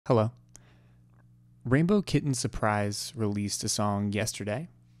Hello. Rainbow Kitten Surprise released a song yesterday,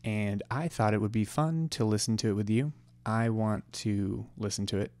 and I thought it would be fun to listen to it with you. I want to listen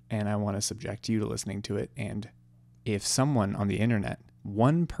to it, and I want to subject you to listening to it. And if someone on the internet,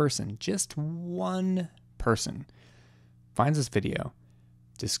 one person, just one person, finds this video,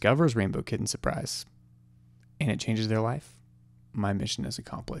 discovers Rainbow Kitten Surprise, and it changes their life, my mission is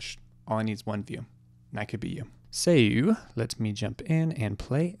accomplished. All I need is one view, and that could be you. So, let me jump in and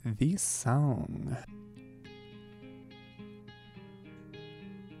play the song.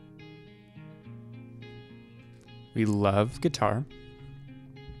 We love guitar.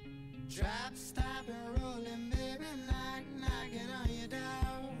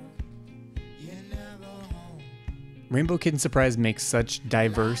 Rainbow Kitten Surprise makes such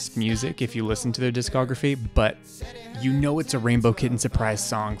diverse music if you listen to their discography, but you know it's a Rainbow Kitten Surprise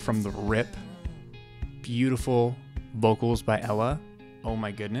song from the rip. Beautiful vocals by Ella. Oh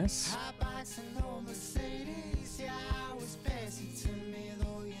my goodness.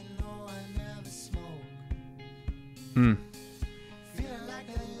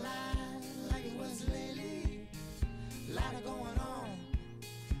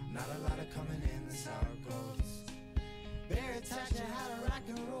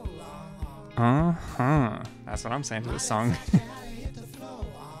 That's what I'm saying to this song.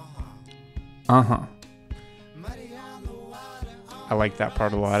 I like that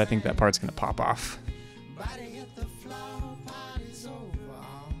part a lot. I think that part's gonna pop off.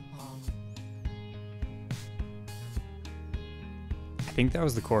 I think that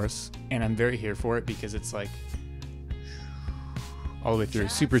was the chorus, and I'm very here for it because it's like all the way through,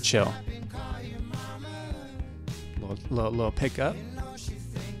 super chill. Little pickup.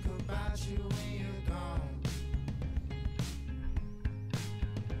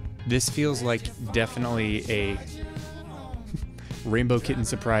 This feels like definitely a Rainbow Kitten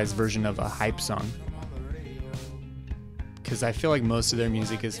Surprise version of a hype song, because I feel like most of their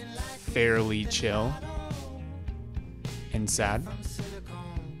music is fairly chill and sad.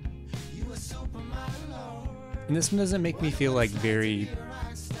 And this one doesn't make me feel like it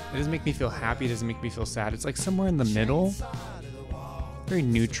doesn't make me feel happy, it doesn't make me feel sad. It's like somewhere in the middle, very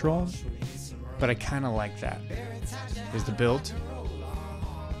neutral, but I kind of like that. Here's the build.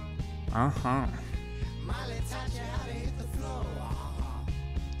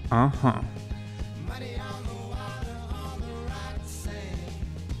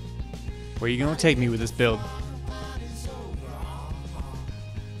 Where you gonna take me with this build?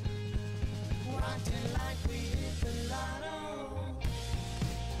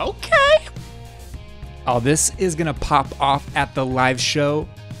 Okay. Oh, this is gonna pop off at the live show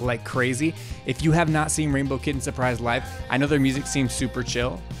like crazy. If you have not seen Rainbow Kitten Surprise live, I know their music seems super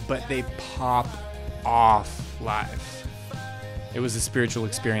chill, but they pop off live. It was a spiritual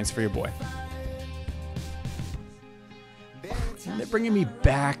experience for your boy. And they're bringing me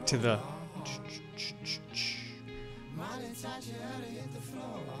back to the...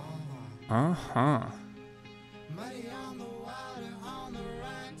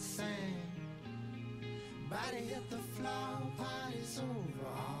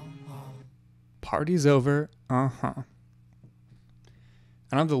 Party's over. I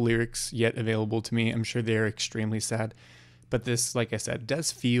don't have the lyrics yet available to me. I'm sure they're extremely sad. But this, like I said,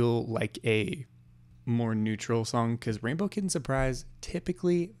 does feel like a more neutral song, because Rainbow Kitten Surprise,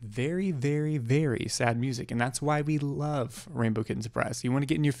 typically very, very, very sad music. And that's why we love Rainbow Kitten Surprise. You want to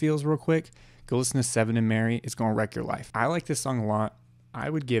get in your feels real quick? Go listen to 7 and Mary. It's going to wreck your life. I like this song a lot. I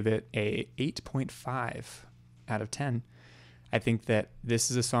would give it a 8.5 out of 10. I think that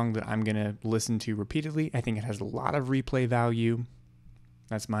this is a song that I'm going to listen to repeatedly. I think it has a lot of replay value.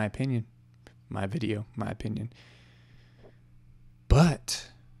 That's my opinion. My video, my opinion.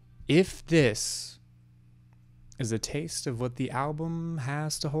 But if this is a taste of what the album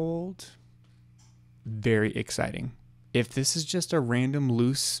has to hold, very exciting. If this is just a random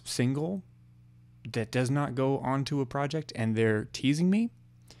loose single that does not go onto a project and they're teasing me,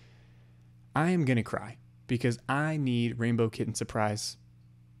 I am going to cry. Because I need Rainbow Kitten Surprise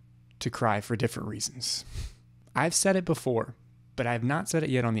to cry for different reasons. I've said it before, but I have not said it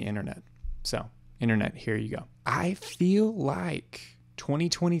yet on the internet. So, internet, here you go. I feel like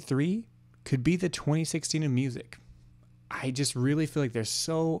 2023 could be the 2016 of music. I just really feel like there's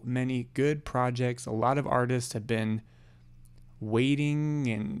so many good projects. A lot of artists have been waiting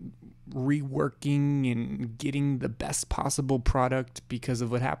and reworking and getting the best possible product because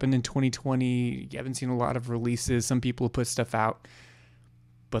of what happened in 2020. You haven't seen a lot of releases. Some people have put stuff out,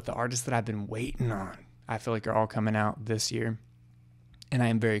 but the artists that I've been waiting on, I feel like are all coming out this year, and I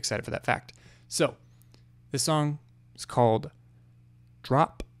am very excited for that fact. So this song is called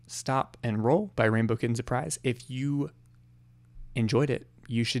Drop Stop and Roll by Rainbow Kitten Surprise. If you enjoyed it,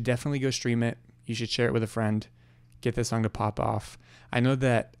 you should definitely go stream it. You should share it with a friend. Get this song to pop off. I know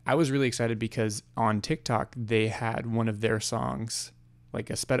that I was really excited because on TikTok, they had one of their songs, like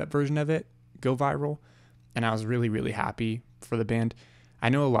a sped up version of it, go viral. And I was really, really happy for the band. I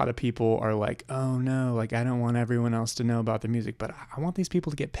know a lot of people are like, oh no, like I don't want everyone else to know about the music, but I want these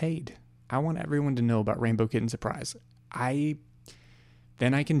people to get paid. I want everyone to know about Rainbow Kitten Surprise.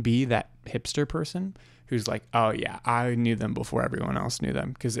 Then I can be that hipster person who's like, oh yeah, I knew them before everyone else knew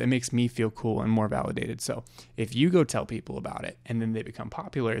them, because it makes me feel cool and more validated. So if you go tell people about it and then they become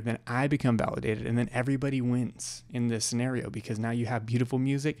popular, then I become validated, and then everybody wins in this scenario, because now you have beautiful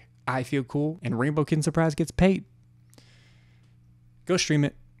music, I feel cool, and Rainbow Kitten Surprise gets paid. Go stream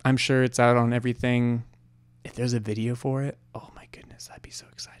it. I'm sure it's out on everything. If there's a video for it, oh my goodness, that'd be so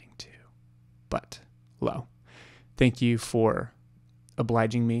exciting too. But, Lo, thank you for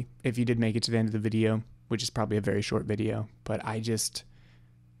obliging me if you did make it to the end of the video, which is probably a very short video, but I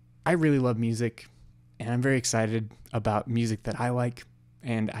really love music, and I'm very excited about music that I like,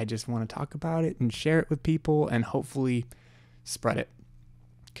 and I just want to talk about it and share it with people and hopefully spread it.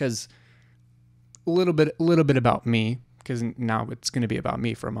 Because a little bit about me, because now it's going to be about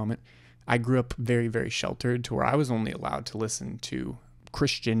me for a moment. I grew up very, very sheltered to where I was only allowed to listen to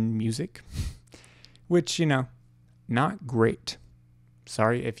Christian music, which, you know, not great.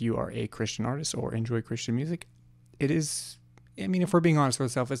 Sorry if you are a Christian artist or enjoy Christian music. It is, I mean, if we're being honest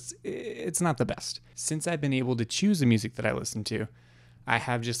with ourselves, it's not the best. Since I've been able to choose the music that I listen to, I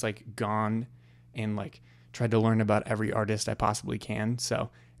have just like gone and like tried to learn about every artist I possibly can. So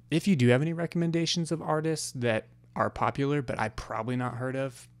if you do have any recommendations of artists that are popular but I probably not heard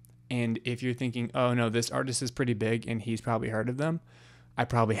of, and if you're thinking, oh no, this artist is pretty big and he's probably heard of them, I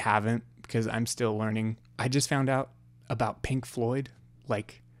probably haven't, because I'm still learning. I just found out about Pink Floyd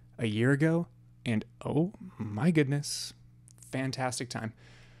like a year ago, and oh my goodness, fantastic time.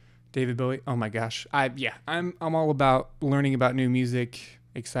 David Bowie, oh my gosh. I'm all about learning about new music,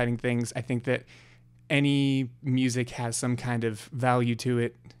 exciting things. I think that any music has some kind of value to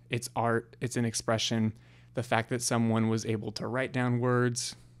it. It's art, it's an expression. The fact that someone was able to write down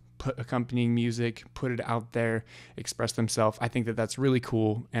words, put accompanying music, put it out there, express themselves, I think that that's really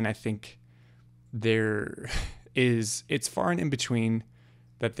cool. And I think it's far and in between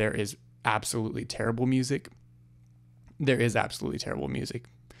that there is absolutely terrible music. There is absolutely terrible music,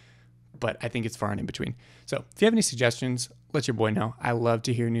 but I think it's far and in between. So if you have any suggestions, let your boy know. I love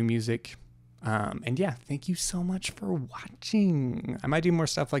to hear new music. And yeah, thank you so much for watching. I might do more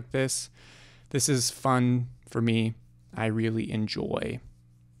stuff like this. This is fun for me. I really enjoy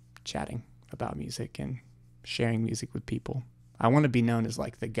chatting about music and sharing music with people. I want to be known as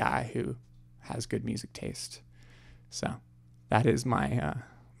like the guy who has good music taste. So that is my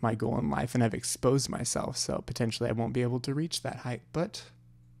goal in life, and I've exposed myself, so potentially I won't be able to reach that height, but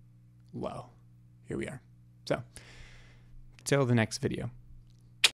Lo, here we are. So till the next video.